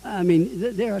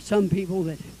there are some people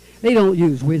that they don't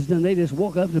use wisdom. They just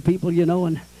walk up to people,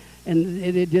 and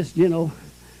they just,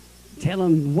 tell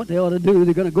them what they ought to do.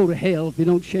 They're going to go to hell if you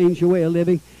don't change your way of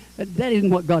living. That isn't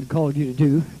what God called you to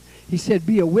do. He said,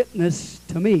 be a witness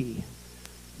to me.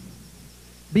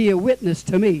 Be a witness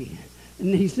to me.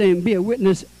 And He's saying, be a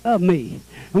witness of me.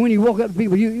 And when you walk up to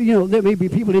people, there may be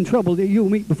people in trouble that you'll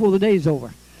meet before the day's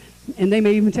over. And they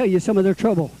may even tell you some of their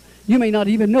trouble. You may not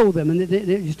even know them, and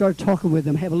you start talking with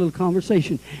them, have a little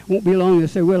conversation. Won't be long, they'll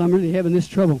say, well, I'm really having this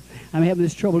trouble. I'm having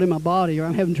this trouble in my body, or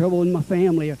I'm having trouble in my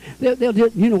family. Or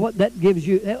you know what, that gives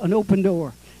you an open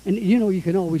door. And you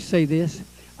can always say this,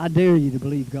 I dare you to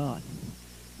believe God.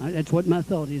 That's what my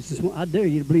thought is. I dare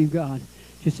you to believe God.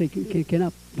 Just say, do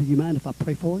you mind if I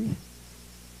pray for you?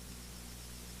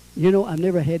 I've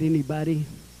never had anybody.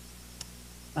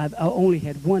 I only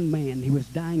had one man. He was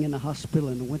dying in the hospital,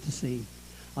 and I went to see him.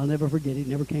 I'll never forget it.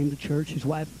 He never came to church. His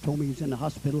wife told me he was in the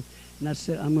hospital, and I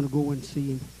said, I'm going to go and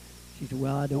see him. She said,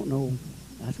 well, I don't know.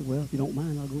 I said, well, if you don't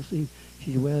mind, I'll go see him.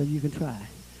 She said, well, you can try.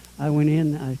 I went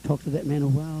in. I talked to that man a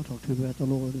while, talked to him about the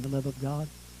Lord and the love of God.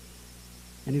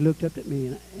 And he looked up at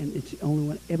me, and it's the only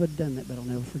one ever done that, but I'll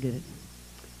never forget it.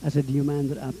 I said, do you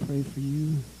mind that I pray for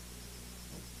you,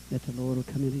 that the Lord will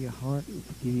come into your heart and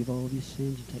forgive you of all of your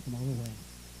sins and take them all away?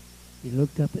 He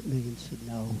looked up at me and said,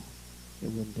 no, it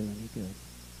wouldn't do any good.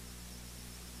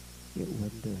 It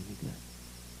wouldn't do any good.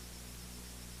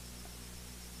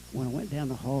 When I went down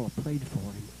the hall, I prayed for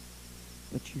him.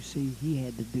 But you see, he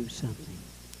had to do something.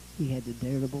 He had to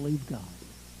dare to believe God.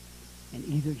 And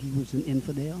either he was an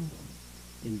infidel,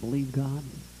 didn't believe God.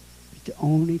 It's the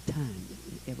only time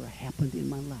it ever happened in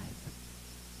my life.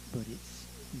 But it's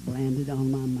branded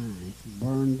on my mind. It's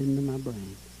burned into my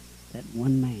brain. That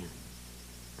one man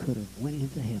could have went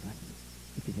into heaven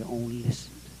if he'd only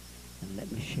listened and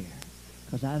let me share.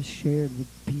 Because I've shared with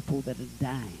people that are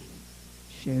dying,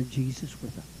 shared Jesus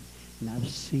with them. And I've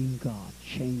seen God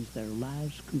change their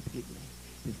lives completely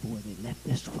before they left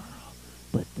this world.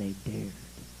 But they dared.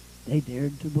 They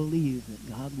dared to believe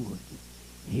that God would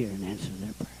hear and answer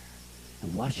their prayer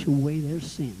and wash away their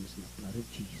sins in the blood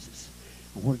of Jesus.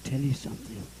 I want to tell you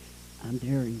something. I'm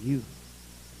daring you.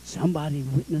 Somebody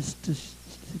witnessed to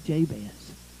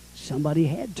Jabez. Somebody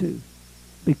had to,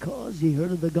 because he heard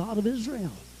of the God of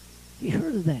Israel. He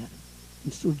heard of that.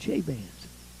 And so Jabez.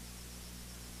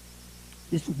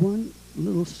 This one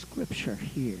little scripture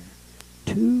here.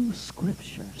 2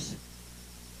 scriptures.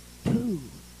 2.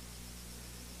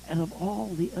 Out of all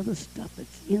the other stuff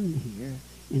that's in here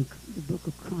in the book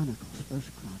of Chronicles, 1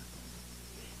 Chronicles.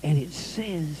 And it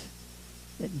says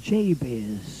that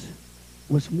Jabez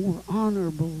was more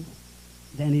honorable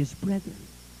than his brethren.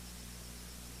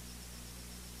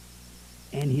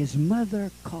 And his mother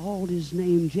called his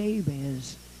name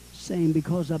Jabez, saying,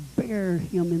 because I bear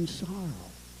him in sorrow.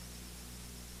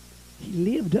 He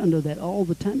lived under that all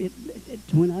the time.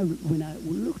 When I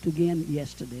looked again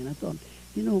yesterday, and I thought,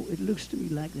 you know, it looks to me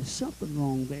like there's something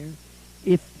wrong there.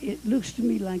 If it looks to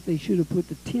me like they should have put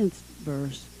the 10th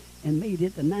verse and made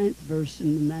it the 9th verse,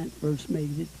 and the 9th verse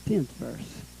made it the 10th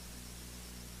verse.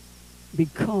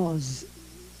 Because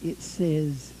it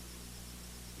says,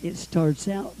 it starts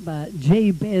out by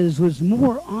Jabez was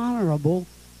more honorable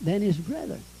than his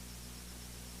brother.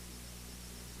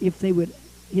 If they would,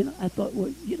 you know, I thought,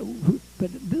 well, you know, but,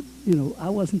 you know, I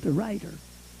wasn't the writer.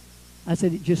 I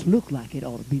said it just looked like it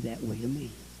ought to be that way to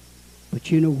me. But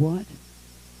you know what?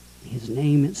 His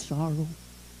name meant sorrow,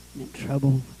 meant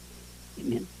trouble, it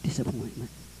meant disappointment,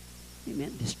 it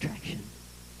meant distraction.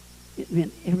 It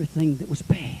meant everything that was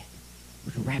bad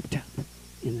was wrapped up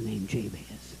in the name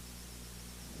Jabez.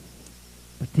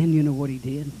 But then you know what he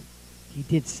did? He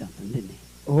did something, didn't he?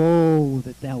 Oh,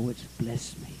 that thou wouldst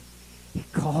bless me. He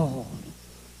called.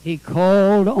 He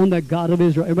called on the God of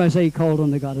Israel. Everybody say he called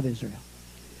on the God of Israel.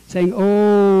 Saying,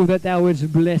 oh, that thou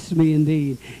wouldst bless me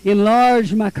indeed.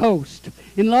 Enlarge my coast.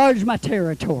 Enlarge my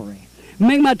territory.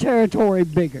 Make my territory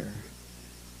bigger.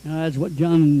 Now, that's what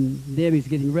John and Debbie's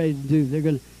getting ready to do. They're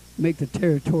going to make the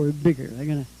territory bigger. They're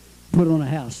going to put on a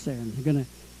house there. And they're going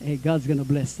to, hey, God's going to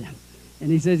bless them. And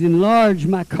he says, enlarge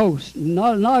my coast.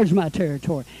 Enlarge my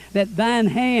territory. That thine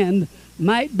hand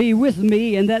might be with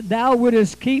me, and that thou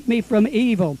wouldest keep me from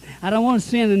evil. I don't want to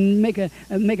sin and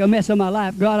make a mess of my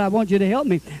life. God, I want you to help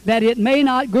me, that it may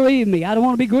not grieve me. I don't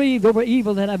want to be grieved over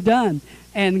evil that I've done.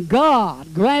 And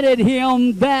God granted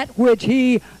him that which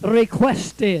he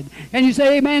requested. Can you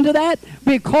say amen to that?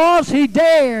 Because he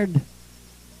dared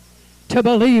to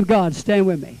believe God. Stand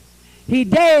with me. He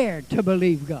dared to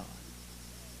believe God.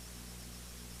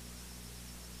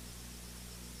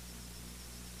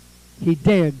 He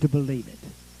dared to believe it.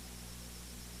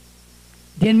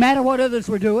 Didn't matter what others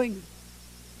were doing.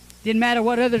 Didn't matter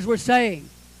what others were saying.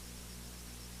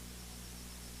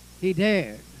 He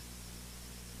dared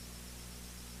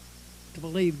to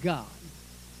believe God.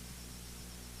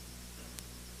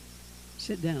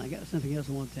 Sit down. I got something else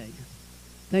I want to tell you.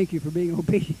 Thank you for being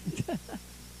obedient.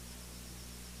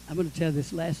 I'm going to tell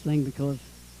this last thing because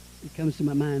it comes to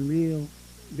my mind real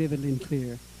vividly and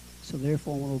clear. So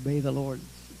therefore I want to obey the Lord.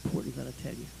 Important that I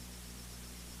tell you.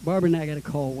 Barbara and I got a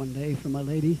call one day from a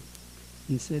lady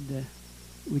and said,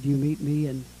 would you meet me,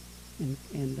 and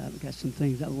I've got some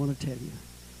things I want to tell you.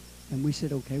 And we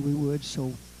said, okay, we would.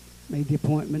 So made the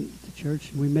appointment at the church,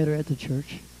 and we met her at the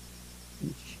church.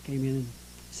 And she came in and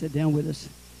sat down with us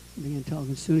and began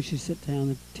talking. As soon as she sat down,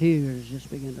 the tears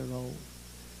just began to roll.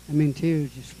 I mean,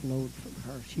 tears just flowed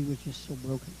from her. She was just so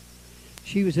broken.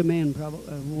 She was a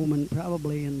woman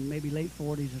probably in maybe late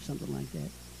 40s or something like that.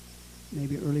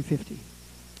 Maybe early 50.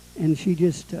 And she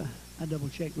just, I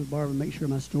double-checked with Barbara to make sure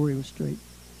my story was straight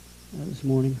this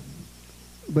morning.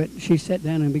 But she sat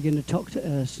down and began to talk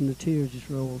to us, and the tears just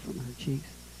rolled from her cheeks.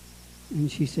 And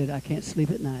she said, I can't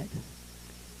sleep at night.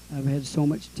 I've had so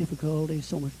much difficulty,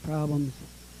 so much problems.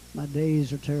 My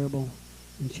days are terrible.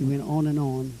 And she went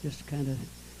on, just kind of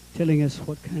telling us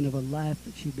what kind of a life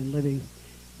that she'd been living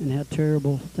and how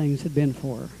terrible things had been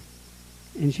for her.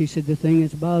 And she said, the thing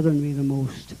that's bothering me the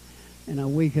most, and I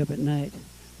wake up at night,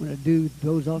 when I do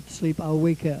doze off to sleep, I'll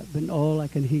wake up, and all I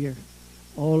can hear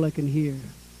all I can hear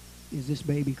is this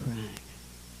baby crying.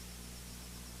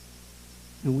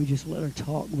 And we just let her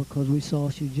talk because we saw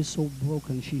she was just so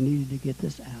broken she needed to get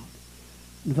this out.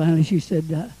 And finally she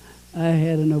said, I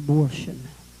had an abortion.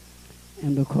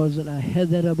 And because that I had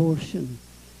that abortion,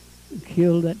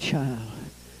 killed that child,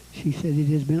 she said, it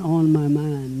has been on my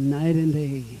mind night and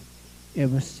day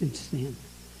ever since then.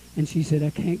 And she said, I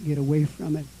can't get away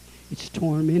from it. It's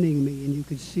tormenting me. And you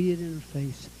could see it in her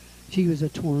face. She was a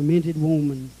tormented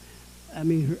woman. I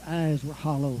mean, her eyes were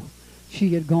hollow.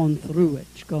 She had gone through it.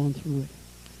 She's gone through it.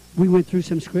 We went through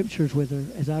some scriptures with her,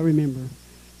 as I remember,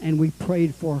 and we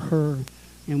prayed for her.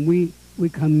 And we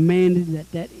commanded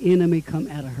that enemy come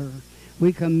out of her.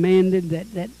 We commanded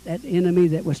that enemy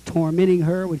that was tormenting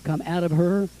her would come out of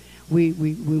her. We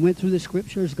went through the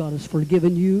scriptures. God has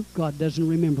forgiven you. God doesn't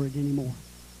remember it anymore.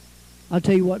 I'll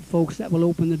tell you what, folks, that will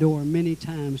open the door many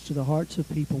times to the hearts of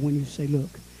people when you say,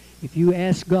 look, if you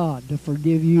ask God to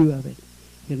forgive you of it,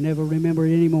 He'll never remember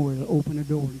it anymore. It'll open a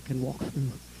door you can walk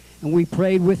through. And we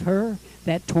prayed with her.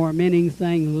 That tormenting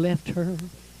thing left her,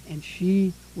 and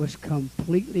she was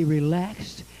completely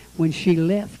relaxed. When she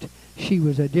left, she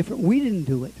was a different... We didn't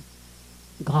do it.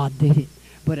 God did it.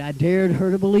 But I dared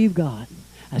her to believe God.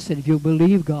 I said, if you'll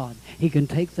believe God, He can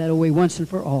take that away once and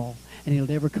for all, and it'll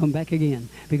never come back again.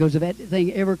 Because if that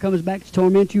thing ever comes back to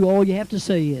torment you, all you have to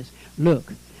say is,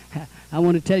 look, I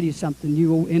want to tell you something,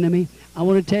 you old enemy. I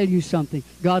want to tell you something.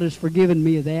 God has forgiven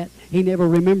me of that. He never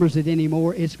remembers it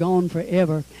anymore. It's gone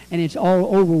forever, and it's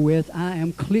all over with. I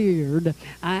am cleared.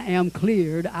 I am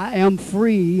cleared. I am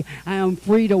free. I am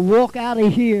free to walk out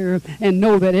of here and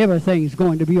know that everything's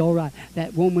going to be all right.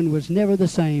 That woman was never the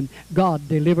same. God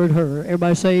delivered her.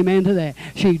 Everybody say amen to that.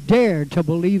 She dared to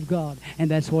believe God,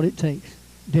 and that's what it takes,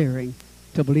 daring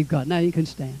to believe God. Now you can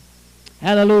stand.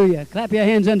 Hallelujah. Clap your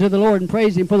hands unto the Lord and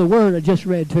praise Him for the word I just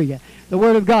read to you. The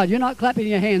word of God. You're not clapping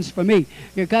your hands for me.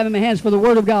 You're clapping your hands for the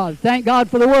word of God. Thank God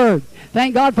for the word.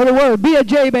 Thank God for the word. Be a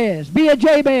Jabez. Be a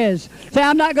Jabez. Say,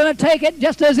 I'm not going to take it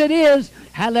just as it is.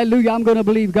 Hallelujah. I'm going to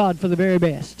believe God for the very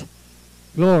best.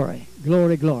 Glory,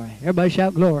 glory, glory. Everybody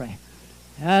shout glory.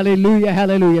 Hallelujah,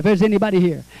 hallelujah. If there's anybody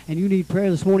here and you need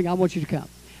prayer this morning, I want you to come.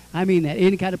 I mean that.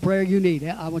 Any kind of prayer you need.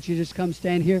 I want you to just come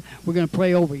stand here. We're going to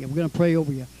pray over you. We're going to pray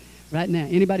over you. Right now.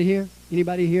 Anybody here?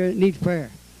 Anybody here that needs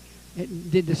prayer?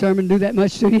 Did the sermon do that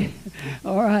much to you?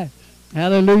 All right.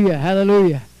 Hallelujah.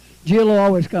 Hallelujah. Jill will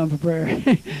always come for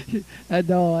prayer.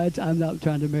 No, I'm not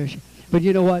trying to embarrass you. But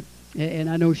you know what? And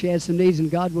I know she has some needs,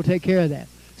 and God will take care of that.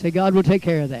 Say, God will take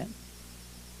care of that.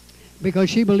 Because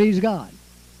she believes God.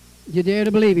 You dare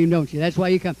to believe Him, don't you? That's why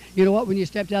you come. You know what? When you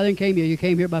stepped out and came here, you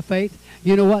came here by faith.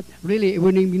 You know what? Really, it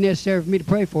wouldn't even be necessary for me to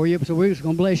pray for you, so we're just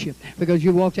going to bless you because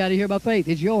you walked out of here by faith.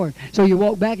 It's yours. So you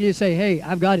walk back and you say, hey,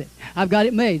 I've got it. I've got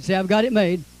it made. Say, I've got it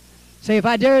made. Say, if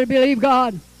I dare to believe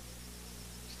God.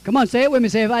 Come on, say it with me.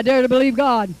 Say, if I dare to believe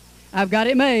God, I've got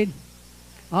it made.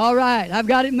 All right, I've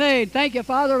got it made. Thank you,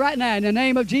 Father, right now. In the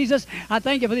name of Jesus, I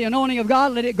thank you for the anointing of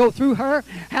God. Let it go through her.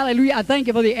 Hallelujah. I thank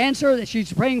you for the answer that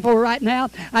she's praying for right now.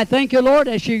 I thank you, Lord,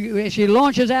 as she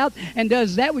launches out and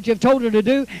does that which you've told her to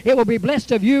do. It will be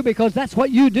blessed of you because that's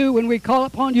what you do when we call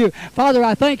upon you. Father,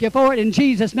 I thank you for it in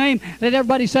Jesus' name. Let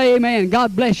everybody say amen.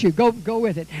 God bless you. Go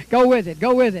with it. Go with it.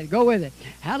 Go with it. Go with it.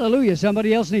 Hallelujah.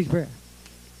 Somebody else needs prayer.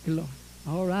 Good Lord.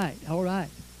 All right. All right.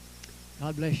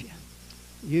 God bless you.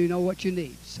 You know what you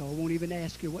need, so I won't even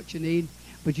ask you what you need,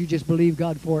 but you just believe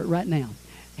God for it right now.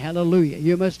 Hallelujah.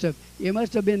 You must have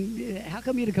been, how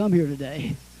come you to come here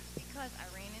today? Because I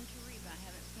ran into Reba. I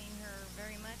haven't seen her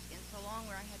very much in so long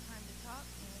where I had time to talk,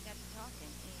 and we got to talking,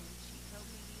 and she told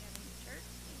me you have a new church,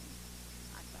 and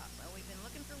I thought, well, we've been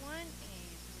looking for one, and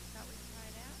so we thought we'd try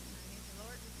it out, and I knew the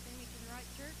Lord would send me to the right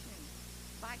church, and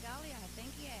by golly, I think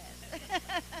He has.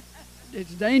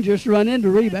 It's dangerous to run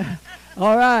into Reba.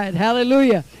 All right,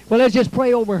 hallelujah. Well, let's just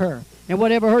pray over her. And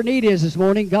whatever her need is this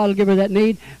morning, God will give her that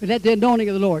need. Let the anointing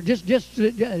of the Lord. Just that's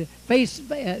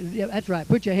right.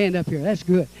 Put your hand up here. That's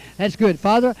good. That's good.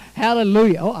 Father,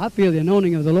 hallelujah. Oh, I feel the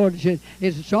anointing of the Lord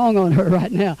is strong on her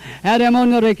right now. I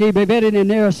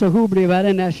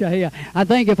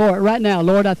thank you for it right now,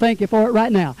 Lord. I thank you for it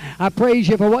right now. I praise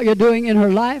you for what you're doing in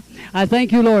her life. I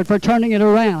thank you, Lord, for turning it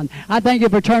around. I thank you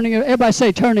for turning it. Everybody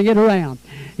say turning it around.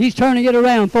 He's turning it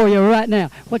around for you right now.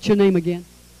 What's your name again?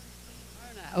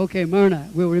 Okay, Myrna.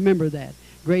 We'll remember that.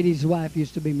 Grady's wife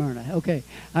used to be Myrna. Okay,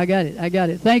 I got it. I got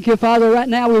it. Thank you, Father. Right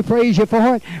now, we praise you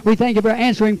for it. We thank you for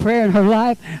answering prayer in her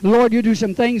life. Lord, you do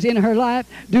some things in her life.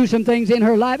 Do some things in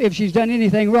her life. If she's done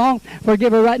anything wrong,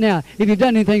 forgive her right now. If you've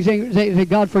done anything, say,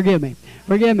 God, forgive me.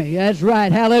 Forgive me. That's right.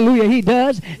 Hallelujah. He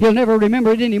does. He'll never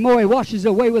remember it anymore. He washes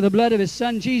away with the blood of his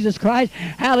Son, Jesus Christ.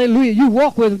 Hallelujah. You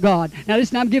walk with God. Now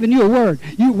listen, I'm giving you a word.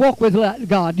 You walk with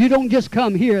God. You don't just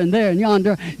come here and there and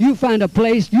yonder. You find a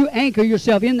place. You anchor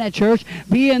yourself in that church.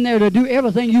 Be in there to do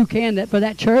everything you can for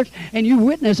that church. And you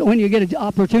witness when you get an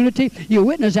opportunity. You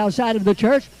witness outside of the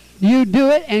church. You do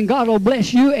it, and God will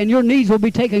bless you, and your needs will be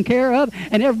taken care of.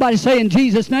 And everybody say in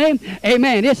Jesus' name,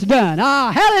 amen. It's done.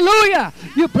 Ah, hallelujah.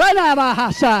 You pray now,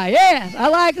 Bahasai. Yes, I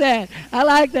like that. I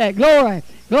like that. Glory.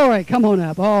 Glory. Come on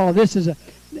up. Oh, this is a...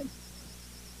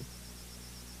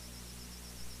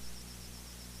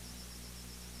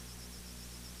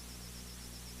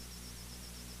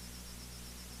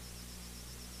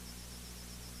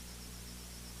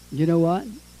 You know what?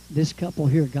 This couple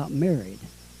here got married.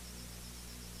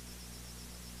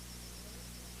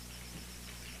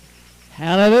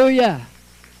 Hallelujah.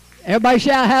 Everybody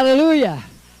shout hallelujah.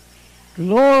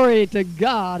 Glory to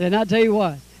God. And I tell you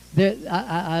what,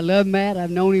 I love Matt. I've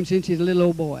known him since he's a little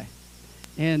old boy.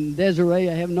 And Desiree,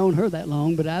 I haven't known her that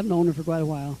long, but I've known her for quite a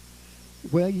while.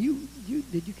 Well, did you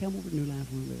come over to New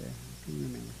Life when we were there? I can't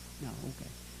remember. No, okay.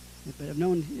 But I've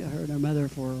known her and her mother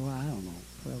for, well, I don't know,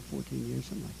 12, 14 years,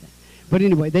 something like that. But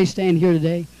anyway, they stand here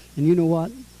today, and you know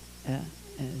what?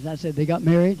 As I said, they got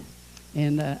married,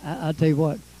 and I'll tell you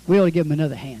what, we ought to give them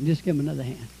another hand. Just give them another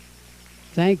hand.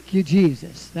 Thank you,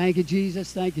 Jesus. Thank you,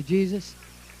 Jesus. Thank you, Jesus.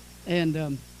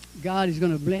 And God is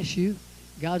going to bless you.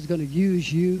 God's going to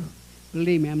use you.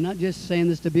 Believe me, I'm not just saying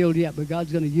this to build you up, but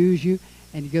God's going to use you,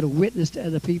 and you're going to witness to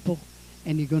other people,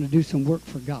 and you're going to do some work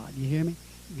for God. You hear me?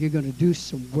 You're going to do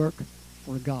some work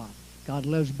for God. God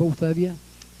loves both of you.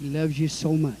 He loves you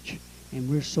so much. And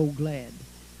we're so glad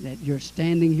that you're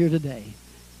standing here today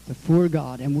before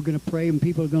God. And we're going to pray, and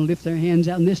people are going to lift their hands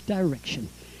out in this direction.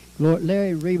 Lord,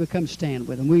 Larry and Reba, come stand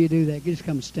with them. Will you do that? Just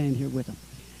come stand here with them.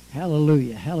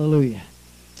 Hallelujah. Hallelujah.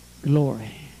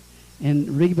 Glory. And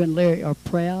Reba and Larry are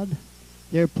proud.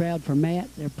 They're proud for Matt.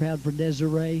 They're proud for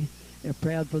Desiree. They're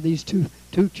proud for these two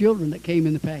children that came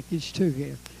in the package too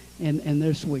here. And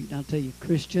they're sweet. I'll tell you,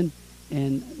 Christian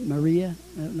and Maria.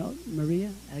 Maria?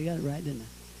 I got it right, didn't I?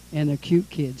 And they're cute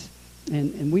kids.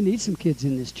 And we need some kids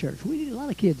in this church. We need a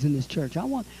lot of kids in this church. I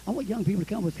want young people to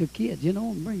come with their kids, you know,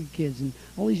 and bring your kids. And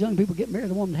all these young people get married.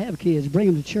 I want them to have kids. Bring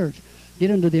them to church. Get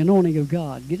under the anointing of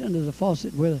God. Get under the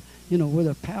faucet where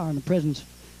the power and the presence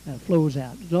flows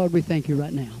out. Lord, we thank you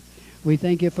right now. We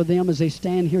thank you for them as they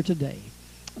stand here today.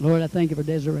 Lord, I thank you for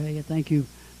Desiree. I thank you,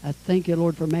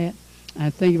 Lord, for Matt. I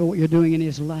thank you for what you're doing in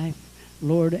his life,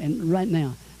 Lord. And right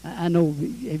now, I know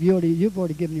you've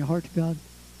already given your heart to God.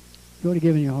 You've already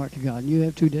given your heart to God. And you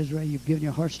have too, Desiree. You've given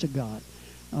your hearts to God.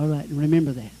 All right, and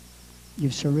remember that.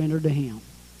 You've surrendered to him.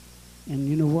 And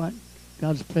you know what?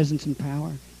 God's presence and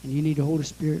power, and you need the Holy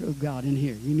Spirit of God in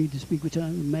here. You need to speak with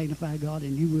tongues and magnify God,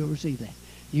 and you will receive that.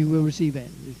 You will receive that.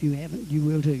 If you haven't, you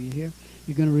will too. You hear?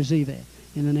 You're going to receive that.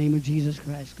 In the name of Jesus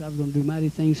Christ, God's going to do mighty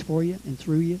things for you and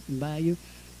through you and by you.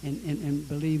 And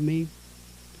believe me,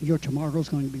 your tomorrow's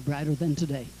going to be brighter than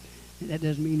today. And that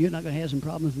doesn't mean you're not going to have some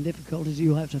problems and difficulties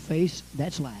you'll have to face.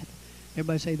 That's life.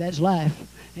 Everybody say, that's life.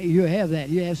 Hey, you have that.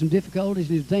 You have some difficulties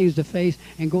and things to face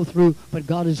and go through, but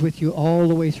God is with you all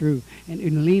the way through.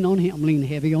 And lean on him. Lean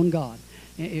heavy on God.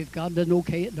 If God doesn't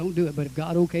okay it, don't do it. But if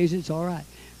God okays it, it's all right.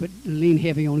 But lean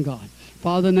heavy on God.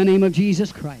 Father, in the name of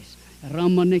Jesus Christ, you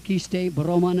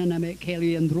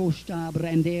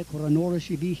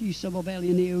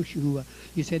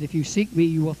said if you seek me,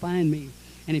 you will find me.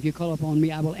 And if you call upon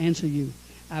me, I will answer you.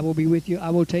 I will be with you. I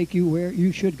will take you where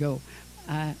you should go.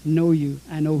 I know you.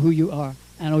 I know who you are.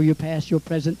 I know your past, your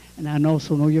present, and I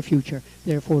also know your future.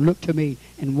 Therefore, look to me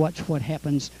and watch what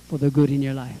happens for the good in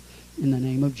your life. In the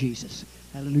name of Jesus.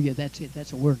 Hallelujah. That's it.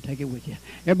 That's a word. Take it with you.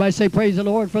 Everybody say praise the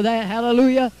Lord for that.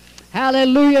 Hallelujah.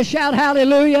 Hallelujah. Shout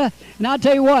hallelujah. And I'll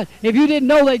tell you what, if you didn't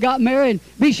know they got married,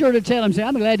 be sure to tell them, say,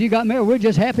 I'm glad you got married. We're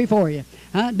just happy for you.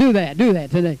 Do that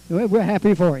today. We're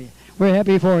happy for you. We're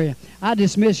happy for you. I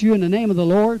dismiss you in the name of the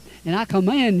Lord, and I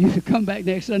command you to come back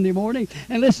next Sunday morning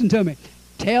and listen to me.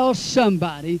 Tell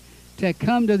somebody to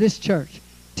come to this church.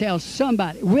 Tell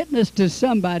somebody, witness to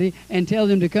somebody, and tell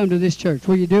them to come to this church.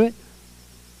 Will you do it?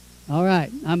 All right.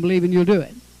 I'm believing you'll do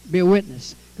it. Be a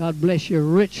witness. God bless you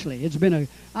richly.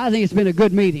 I think it's been a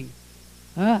good meeting.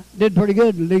 Did pretty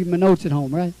good. Leave my notes at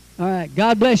home, right? All right.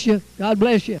 God bless you. God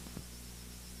bless you.